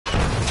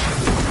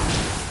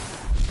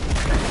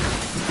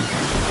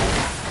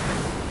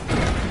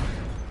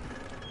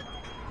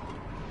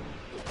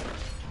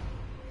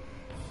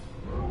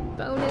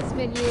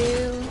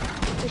menu.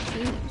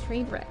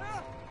 Train wreck.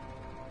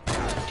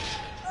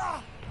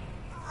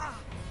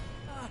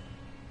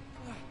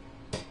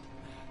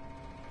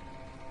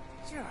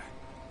 Sure.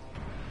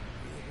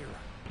 Be the hero.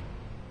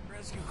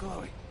 Rescue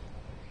Chloe.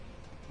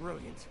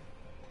 Brilliant.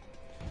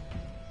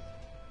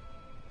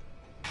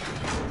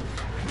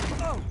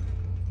 Oh!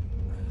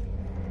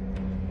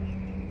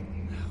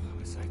 What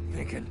was I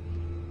thinking?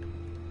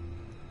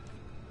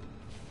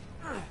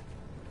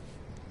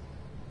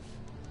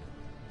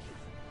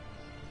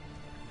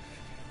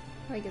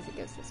 I guess it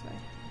goes this way.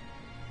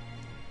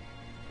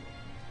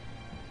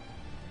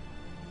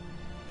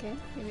 Okay,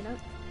 maybe not.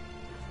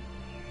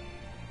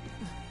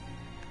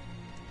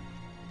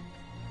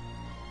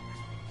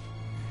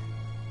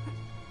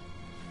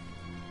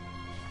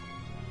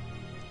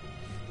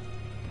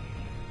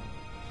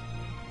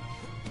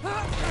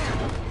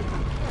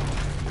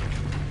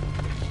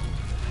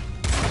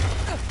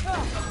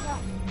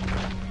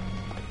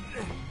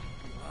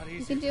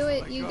 You can do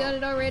it. You got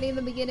it already in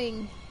the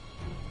beginning.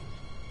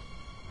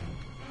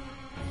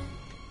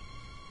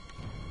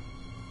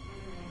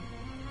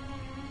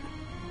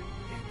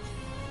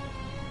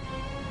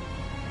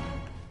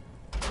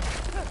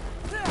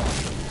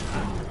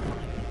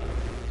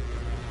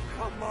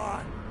 Come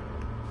on.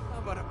 How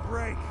about a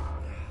break?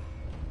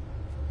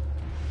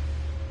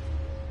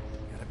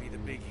 Gotta be the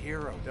big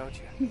hero, don't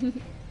you?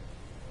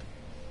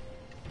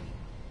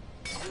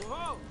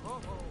 Whoa, whoa,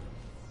 whoa.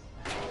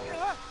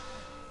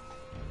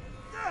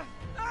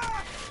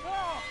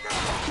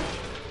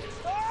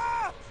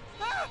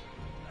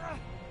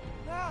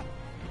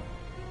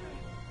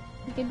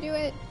 You can do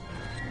it.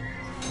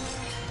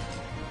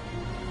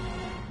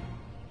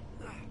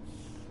 They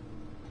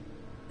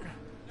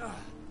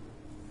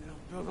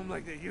don't build them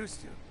like they used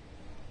to.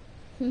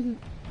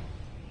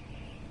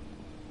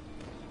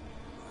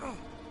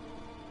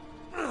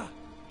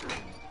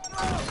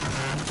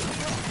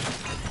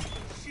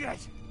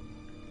 Shit!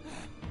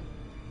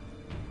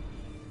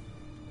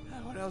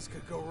 What else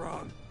could go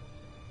wrong?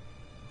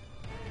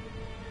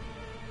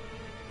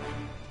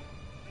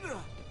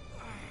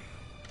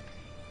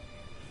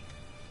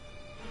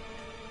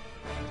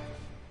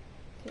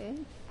 Okay.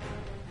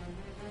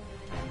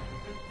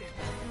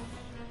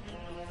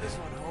 This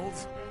one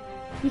holds.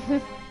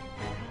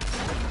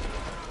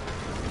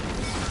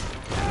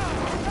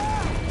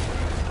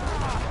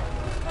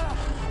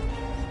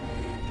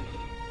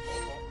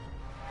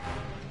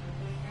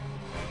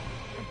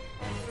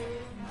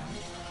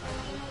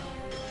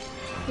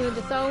 Dude,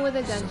 it's all with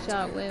a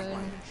gunshot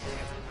wound.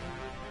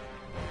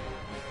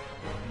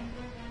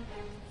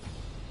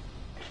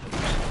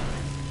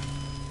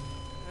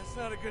 That's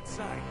not a good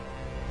sign.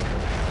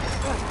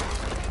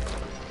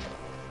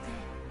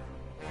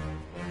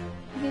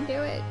 You can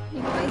do it.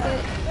 You can make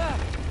it.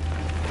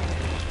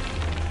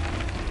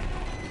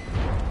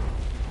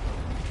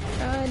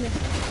 Run.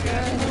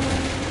 Run.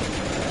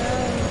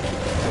 Run.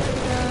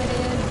 Run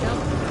and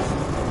jump.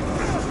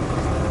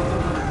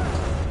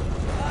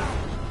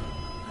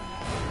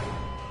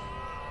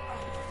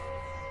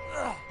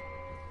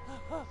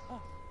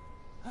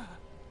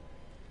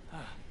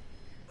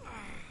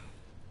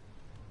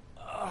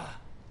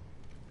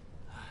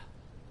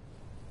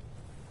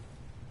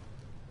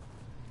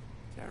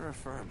 Terra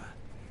firma.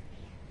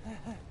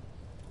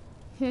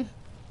 I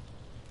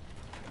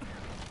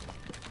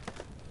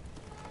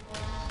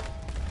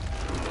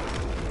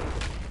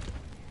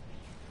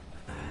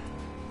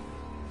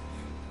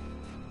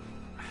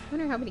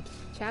wonder how many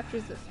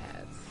chapters this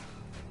has.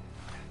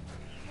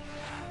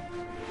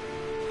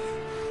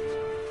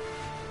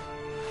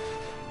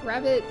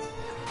 Rabbit.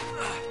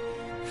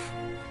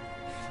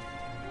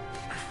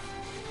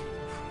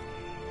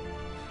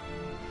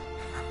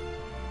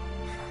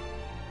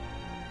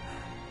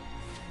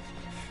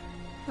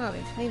 Oh, I've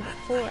been playing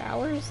for 4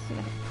 hours?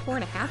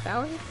 4.5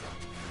 hours?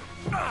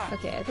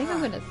 Okay, I think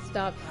I'm gonna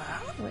stop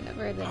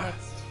whenever the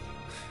next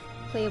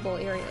playable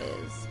area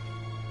is.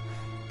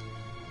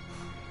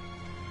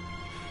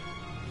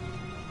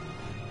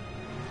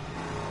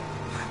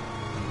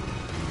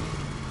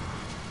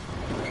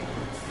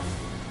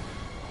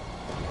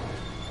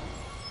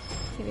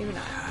 Okay, maybe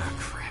not.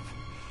 Crap.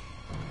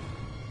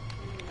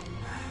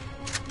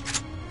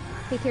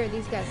 Take care of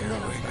these guys and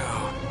then I'll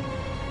stop.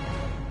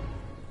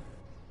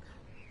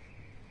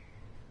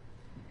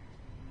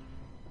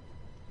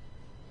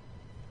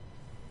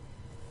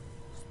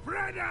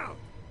 Spread out!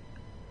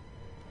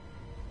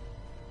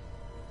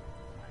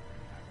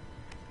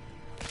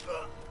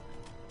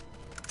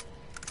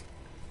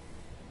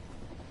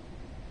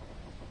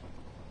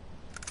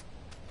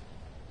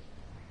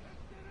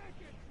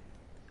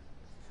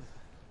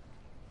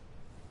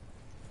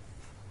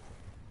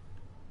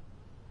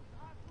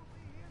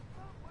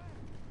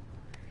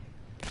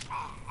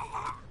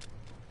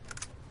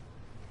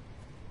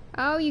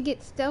 Oh, you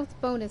get stealth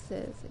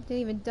bonuses. It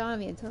didn't even dawn on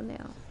me until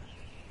now.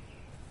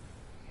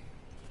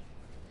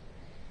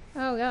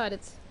 Oh god,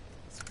 it's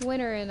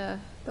winter in The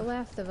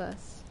Last of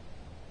Us.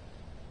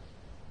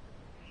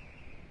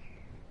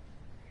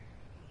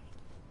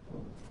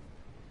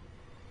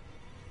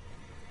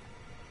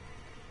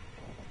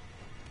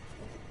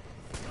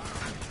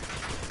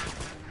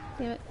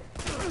 Damn it.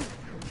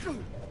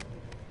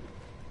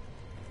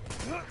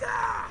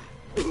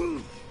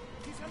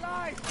 He's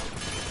alive!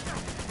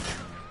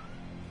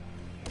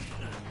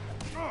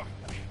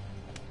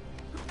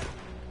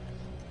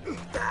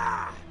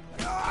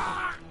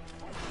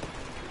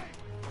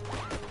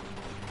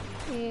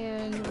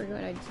 And we're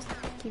gonna just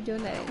keep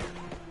doing that.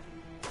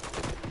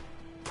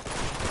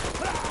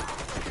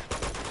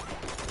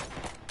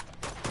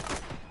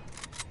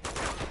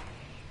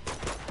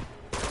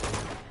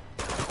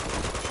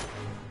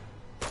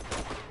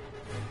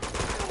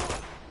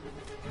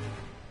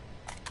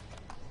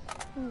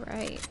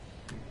 Alright.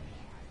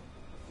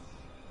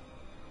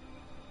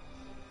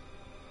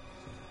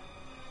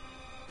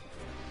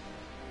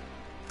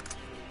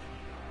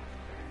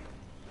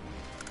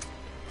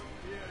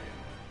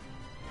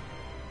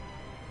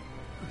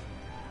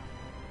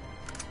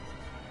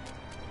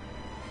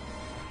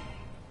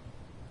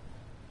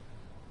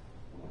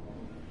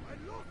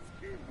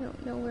 I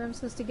don't know where I'm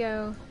supposed to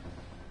go.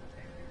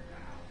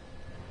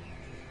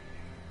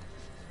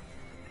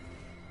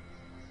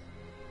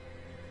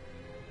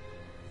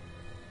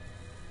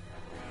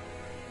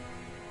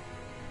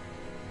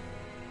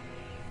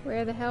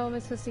 Where the hell am I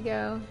supposed to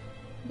go?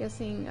 I'm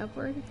guessing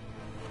upward?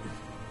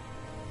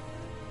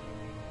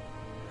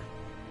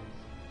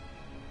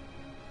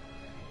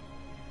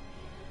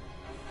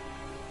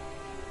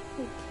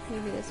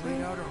 Maybe this way?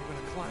 Wait out or I'm gonna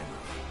climb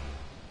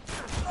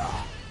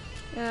up.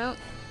 No.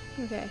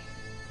 Okay.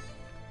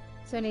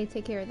 So I need to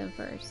take care of them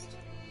first.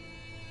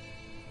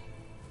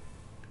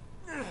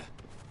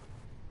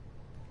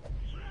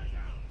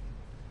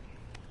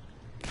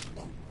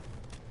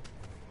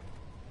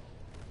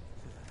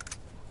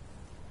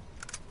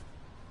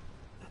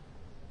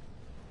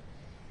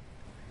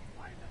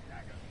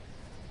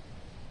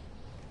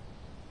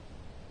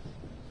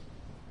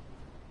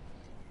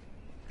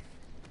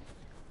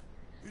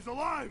 He's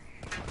alive!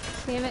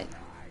 Damn it.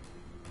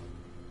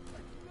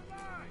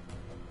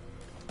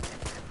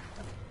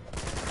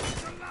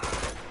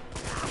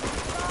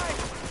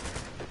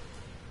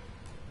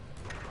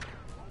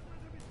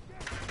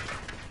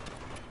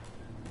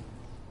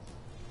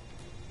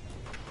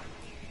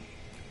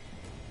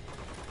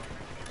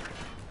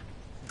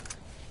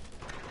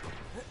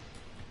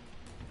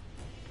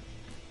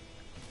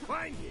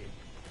 Find him!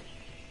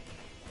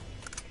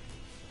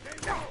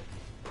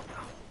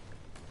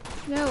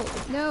 No,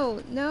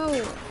 no, no!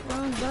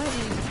 Wrong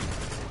button.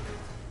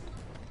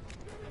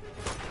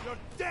 You're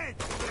dead!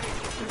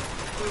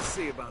 We'll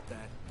see about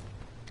that.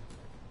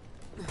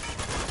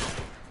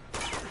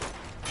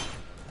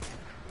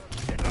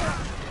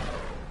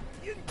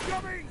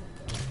 Incoming!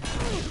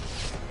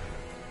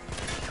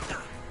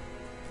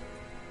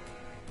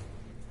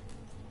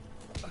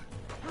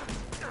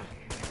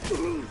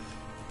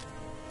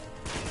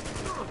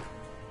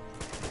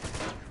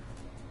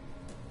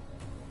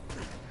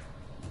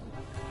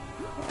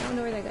 I don't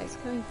know where that guy's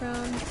coming from.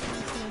 I'm just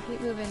gonna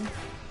keep moving.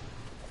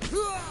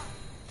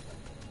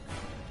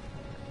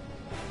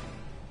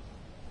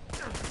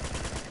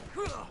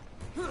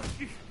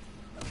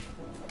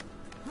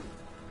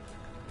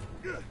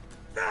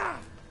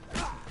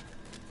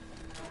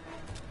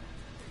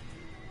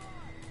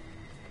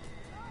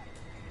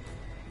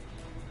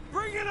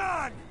 Bring it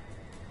on!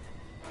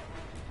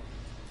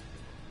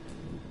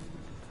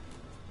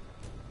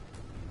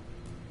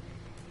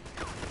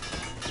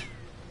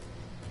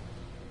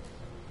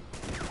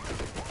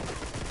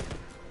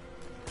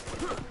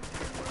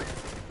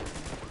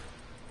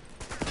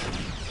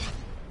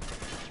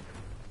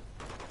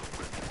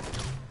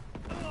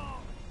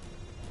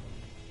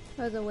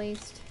 That was a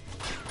waste.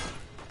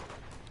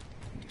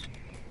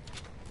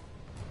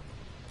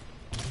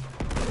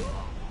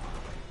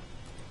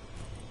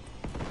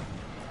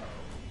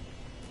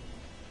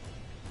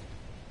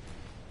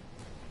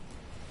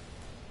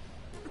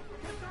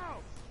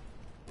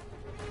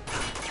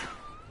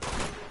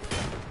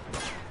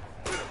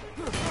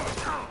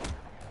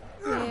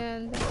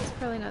 And that's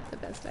probably not the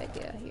best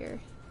idea here.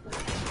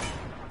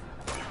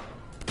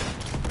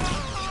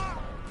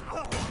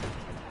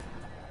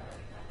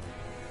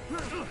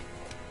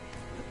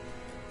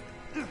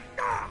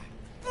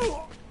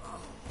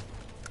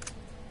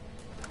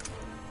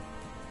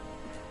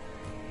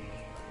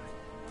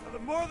 The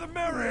more the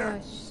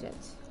merrier! Oh, shit.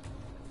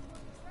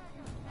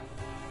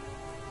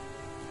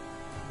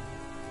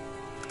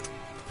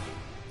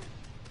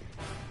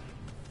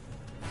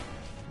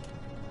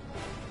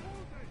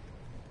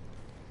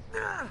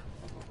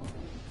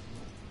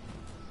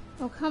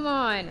 Oh, come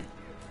on.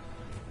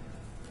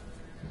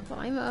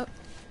 Climb up.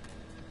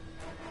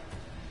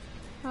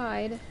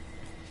 Hide.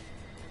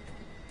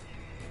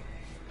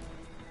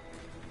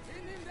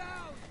 Pin him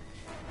down!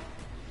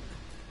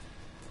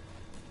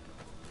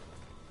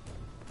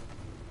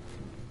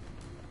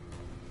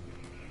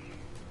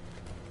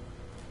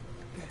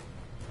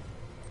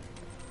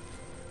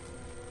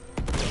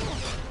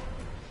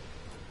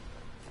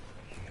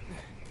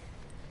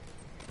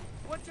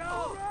 Watch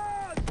out!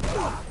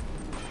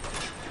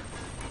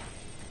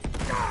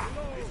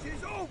 This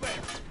is over!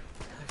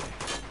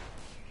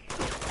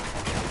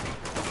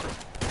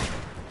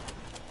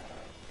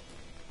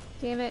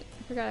 Damn it,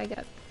 I forgot I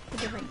got a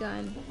different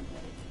gun.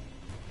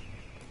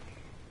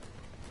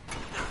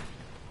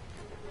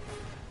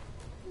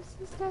 Where's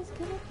these guys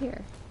get up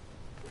here?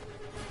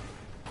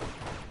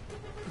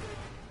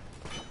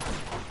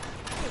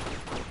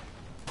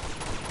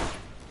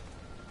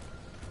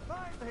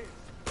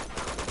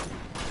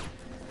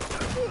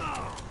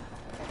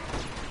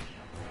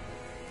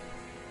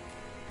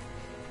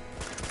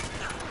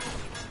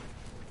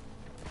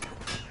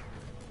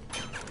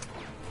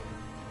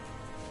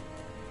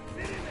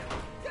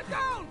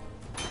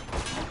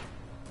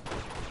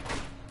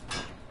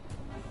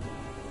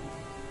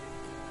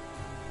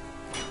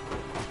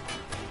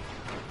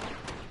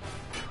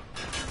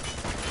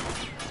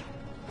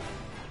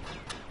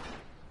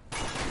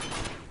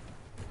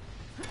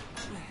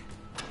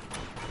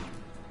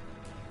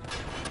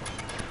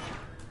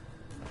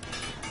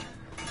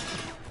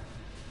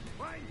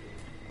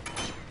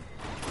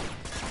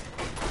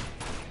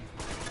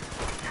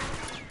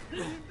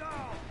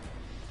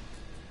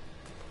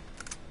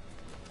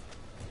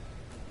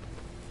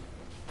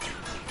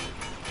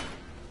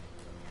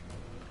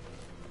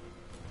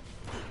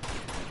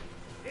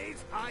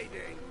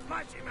 Hiding!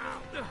 Punch him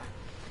out!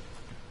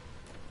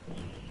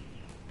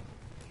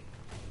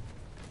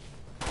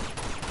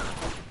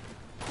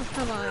 Oh,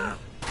 come on.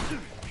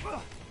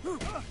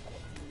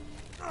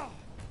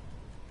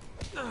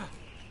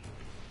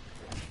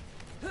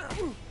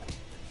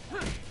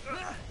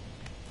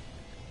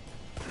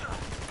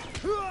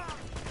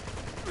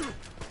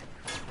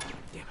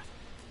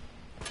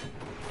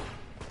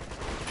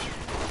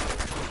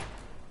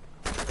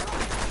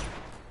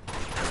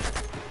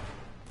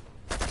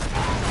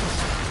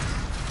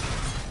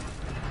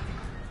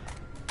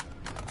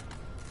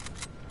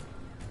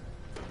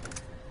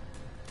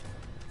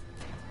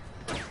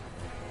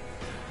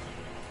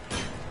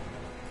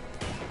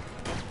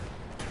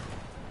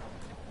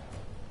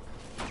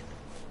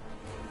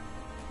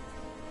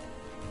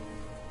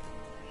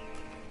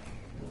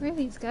 Where are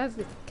these guys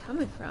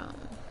coming from?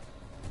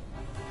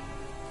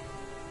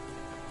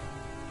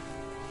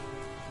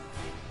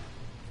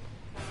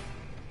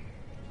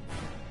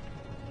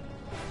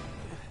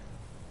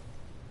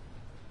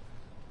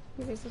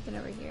 Maybe there's something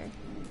over here.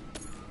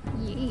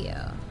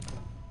 Yeah.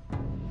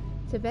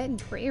 Tibetan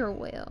prayer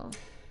wheel.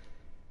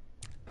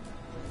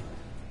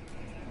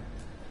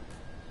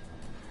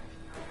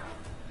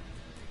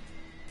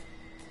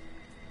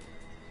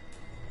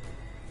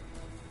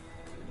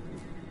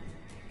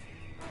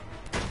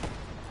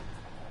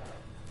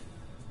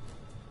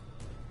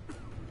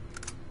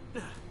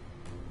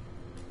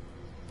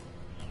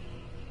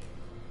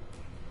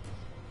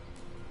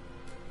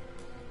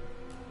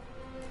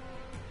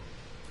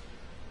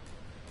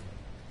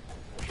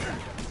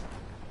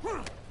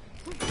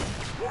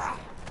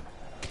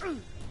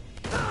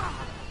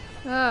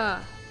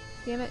 Ah,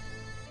 damn it.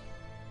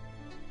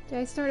 Did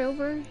I start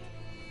over?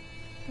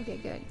 Okay,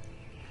 good.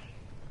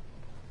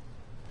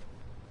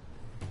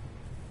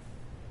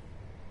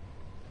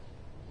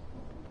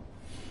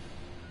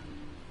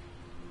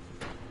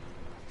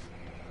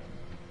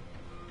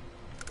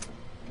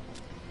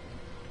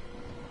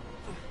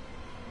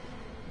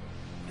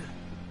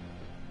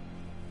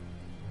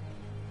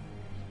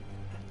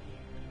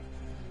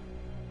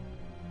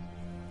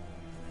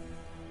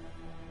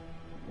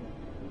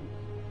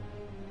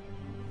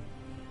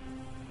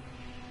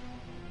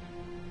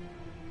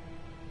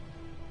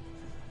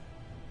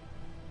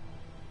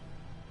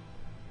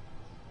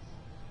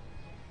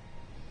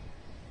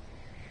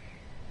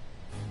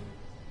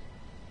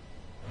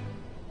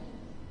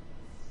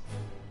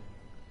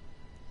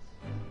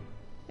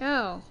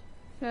 Oh,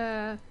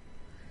 I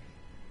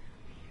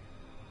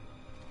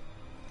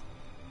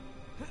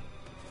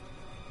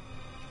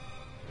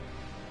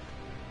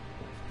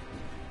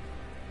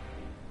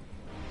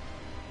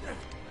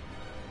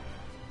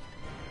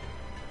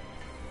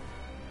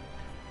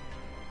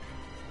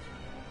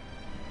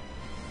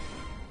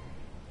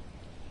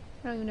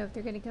don't even know if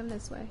they're gonna come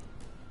this way.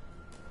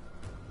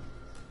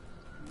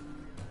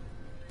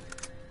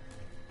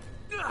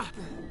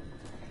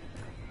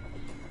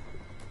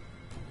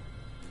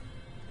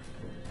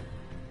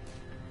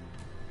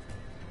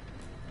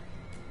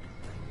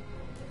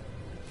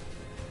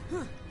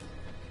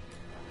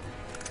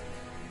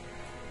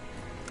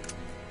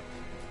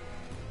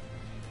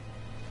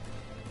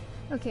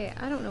 Okay,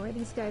 I don't know where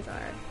these guys are.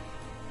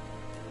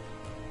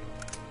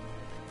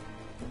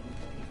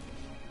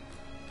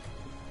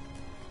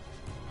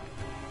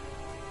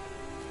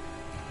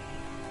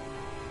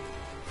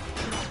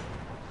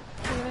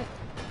 Damn it.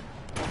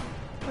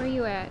 Where are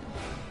you at?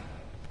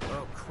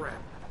 Oh,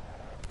 crap.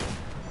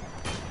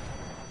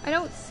 I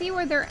don't see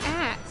where they're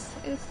at.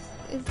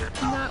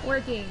 It's not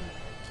working.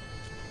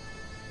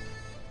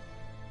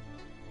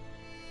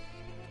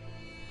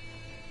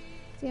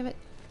 Damn it.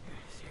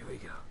 Here we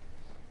go.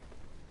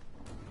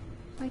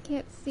 I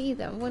can't see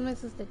them. What am I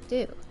supposed to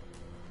do?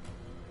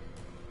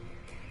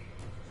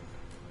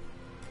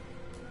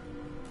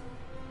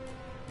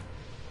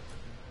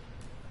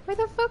 Where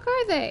the fuck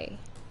are they?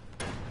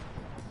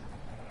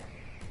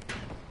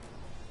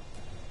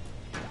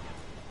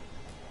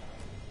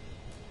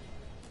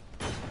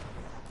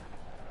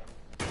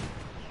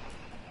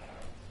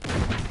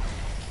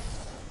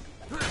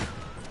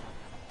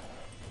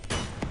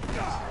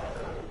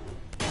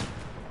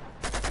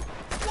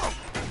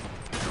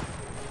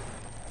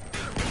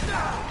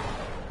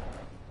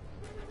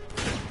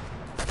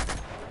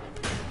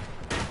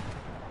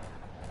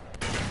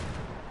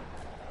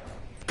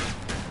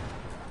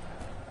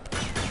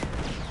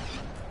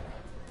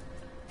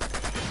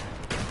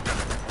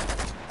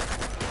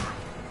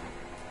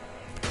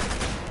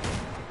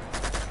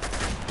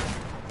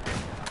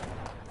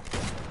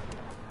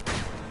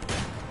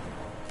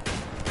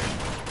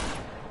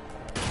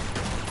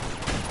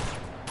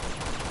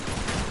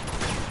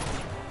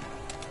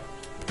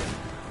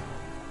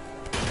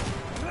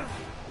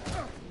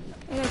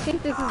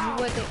 think this is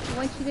what they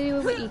want you to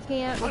do, but you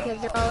can't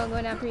because they're all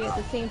going after you at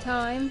the same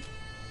time?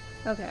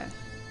 Okay.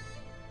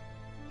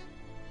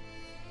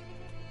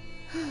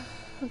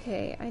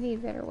 Okay, I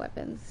need better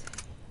weapons.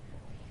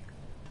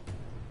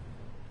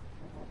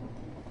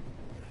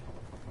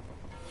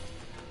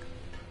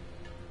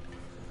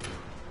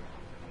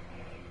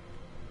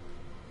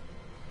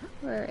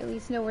 Or at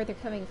least know where they're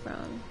coming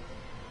from.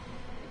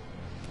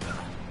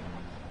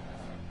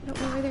 I don't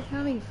know where they're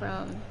coming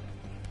from.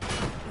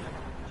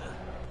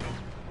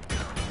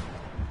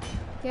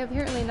 Yeah,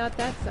 apparently not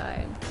that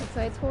side. That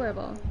side's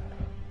horrible.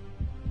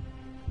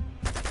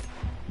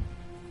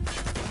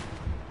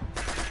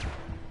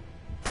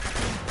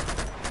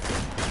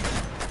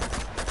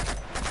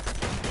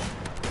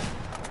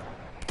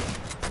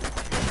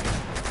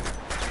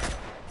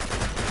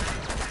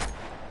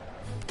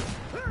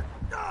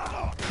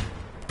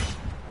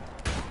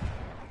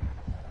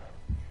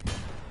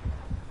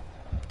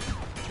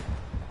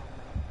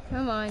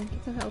 Come on,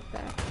 get some health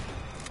back.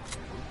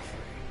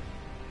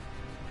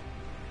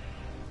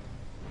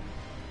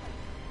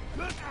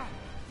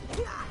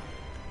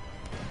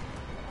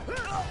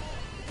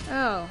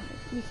 Oh,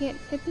 you can't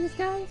hit these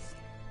guys?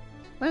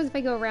 What happens if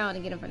I go around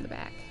and get them from the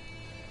back?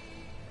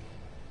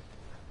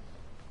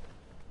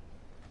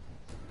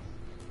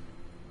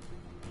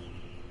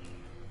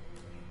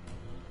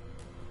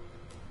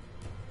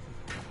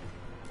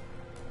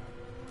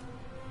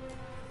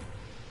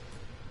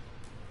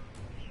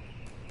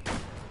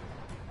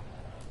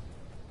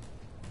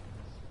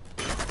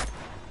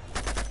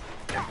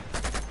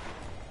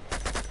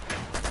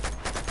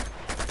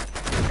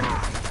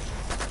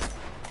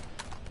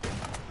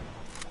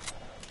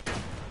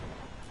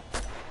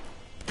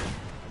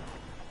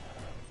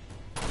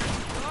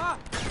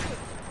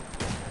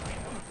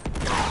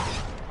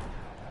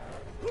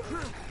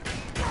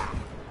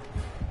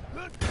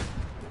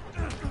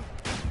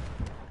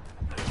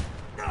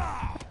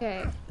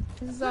 Okay,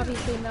 this is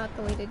obviously not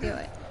the way to do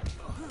it.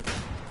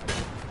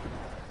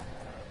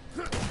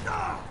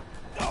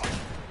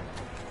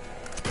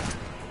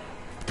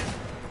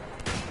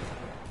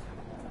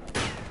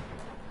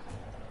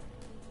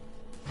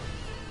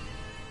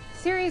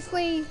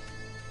 Seriously?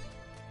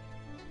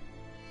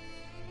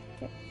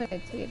 Okay, I'm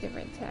gonna take a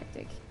different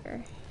tactic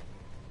here.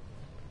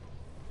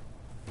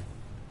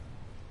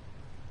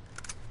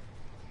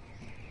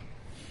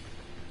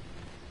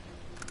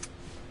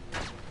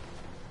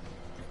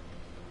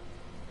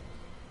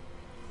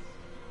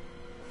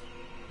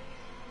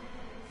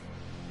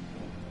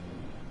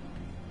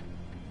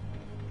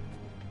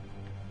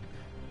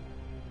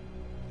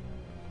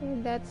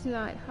 And that's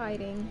not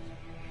hiding.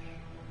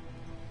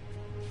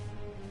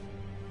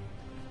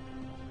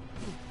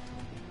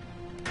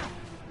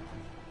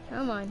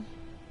 Come on.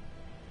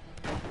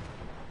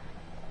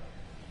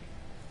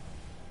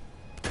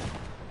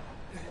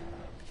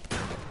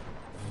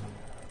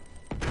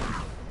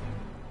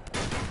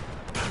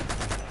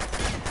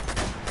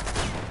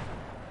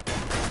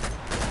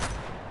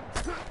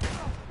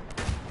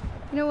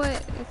 You know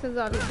what? This is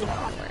obviously not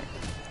gonna work.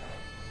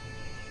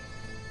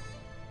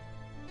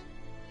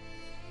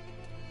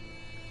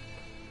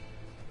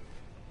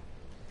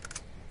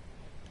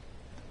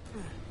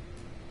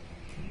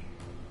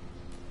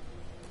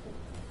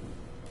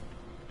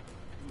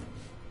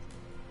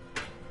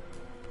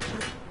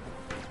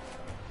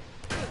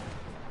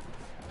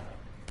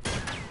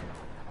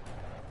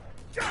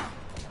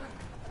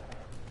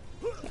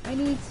 I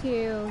need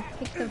to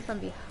kick them from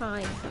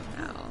behind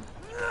somehow.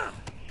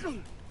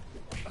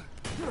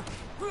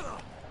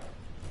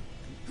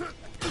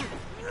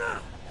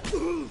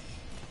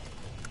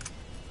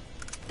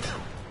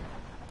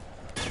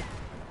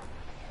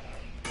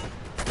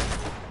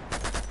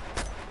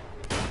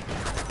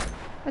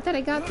 I thought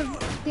I got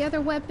the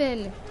other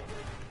weapon.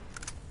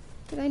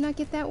 Did I not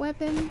get that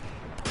weapon?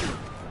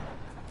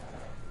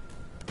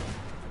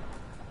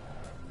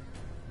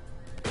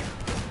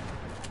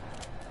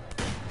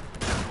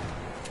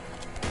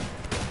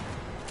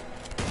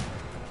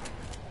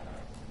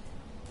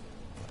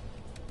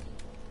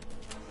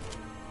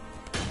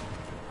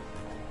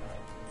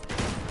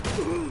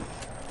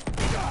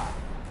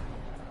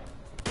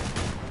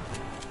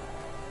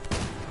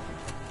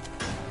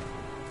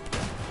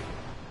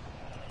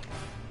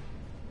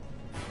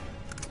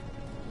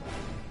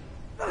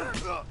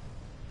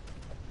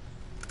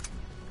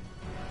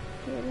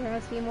 There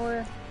has to be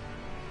more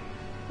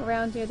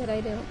around here that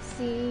I don't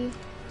see.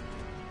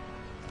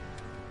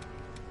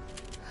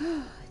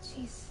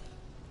 Jeez.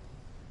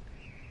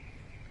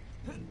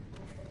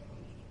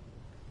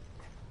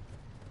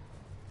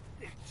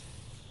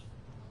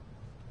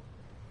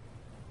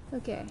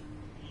 Okay.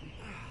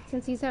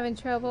 Since he's having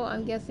trouble,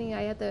 I'm guessing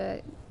I have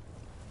to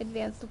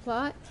advance the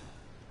plot.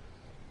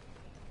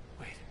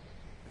 Wait,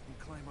 I can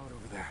climb out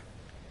over there.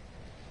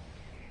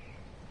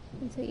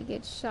 Until you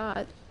get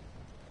shot.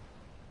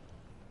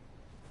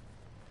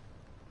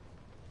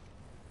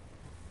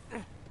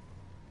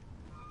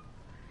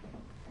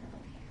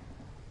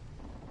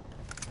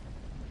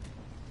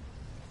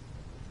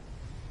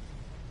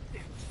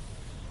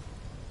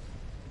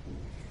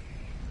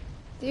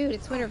 Dude,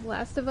 it's Winter of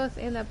Last of Us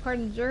and that part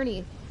in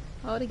Journey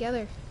all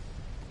together.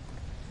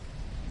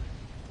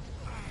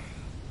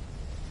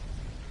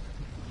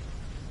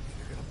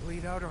 You're gonna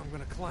bleed out or I'm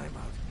gonna climb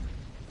out.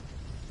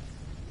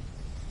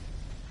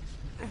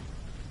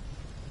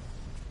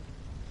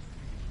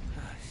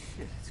 Ah,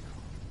 shit, it's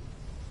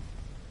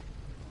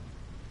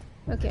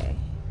cold. Okay.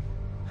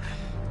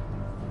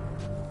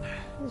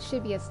 This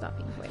should be a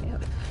stopping point, I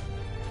hope.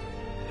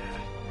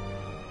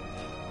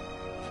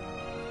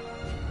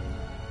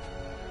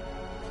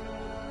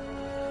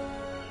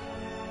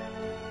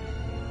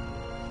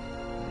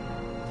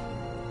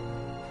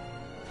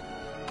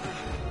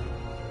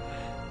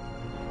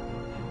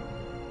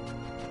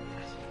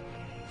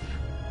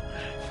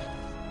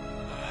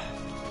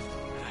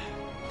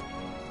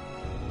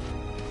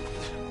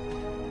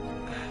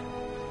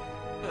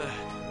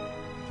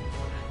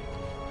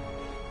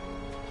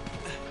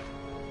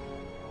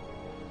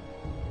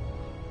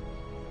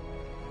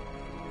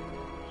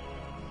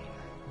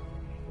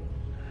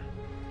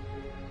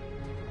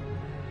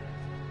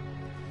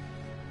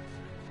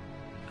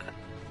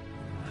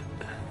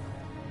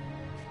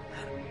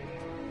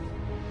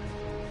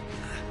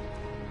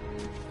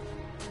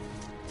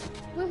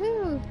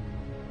 Woohoo!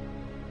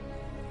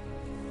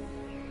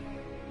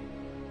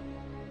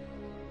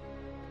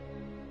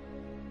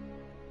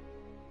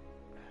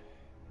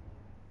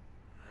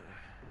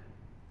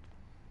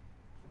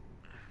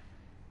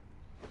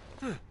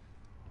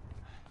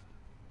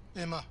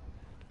 Emma,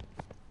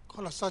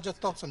 call a sergeant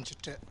top some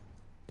chit.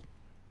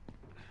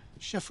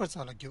 Shepherds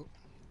are like you,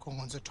 come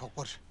on the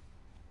topper.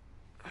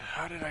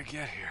 How did I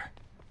get here?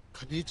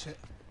 Kadiche,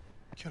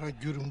 Kira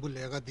Gurumbu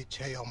lega di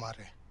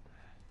Chayamare.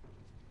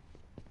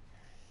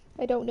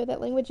 I don't know that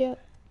language yet.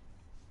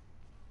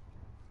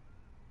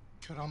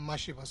 Kira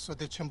Mashi was so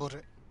the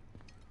chambore.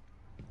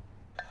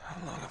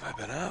 How long have I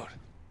been out?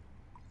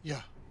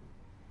 Yeah.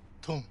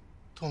 Tom.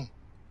 Tone?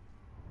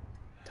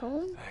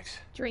 Thanks.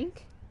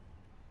 Drink?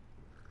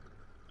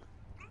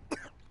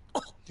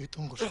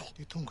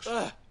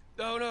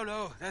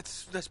 No.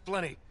 That's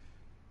plenty.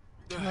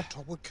 Kira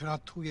Tobu Kira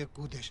 2 year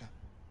good desha.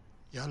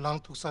 Ya lang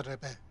to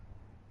Sarebe.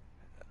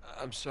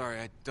 I'm sorry,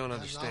 I don't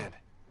understand.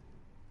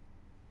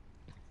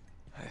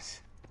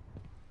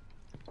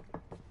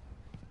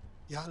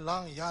 Ya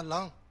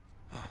lang.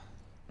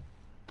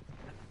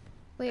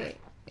 Wait,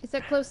 is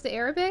that close to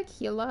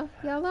Arabic? Yalla?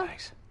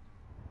 Thanks.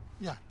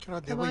 Yeah,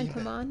 Kira Come on,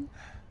 come on.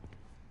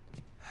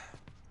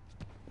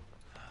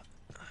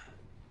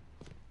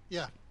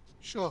 Yeah,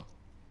 sure.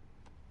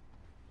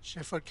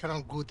 Shepherd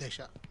Kira good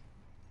desha.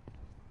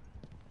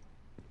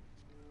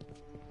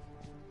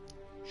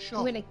 Sure.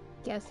 I'm gonna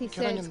guess he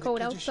said it's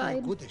cold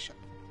outside.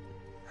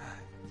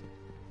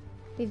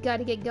 We've got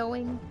to get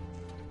going.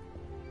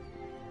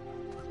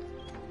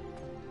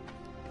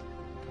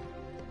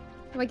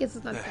 Oh, I guess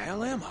it's not. The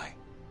hell am I?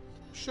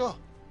 Sure.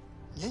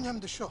 Yenyam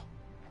the show.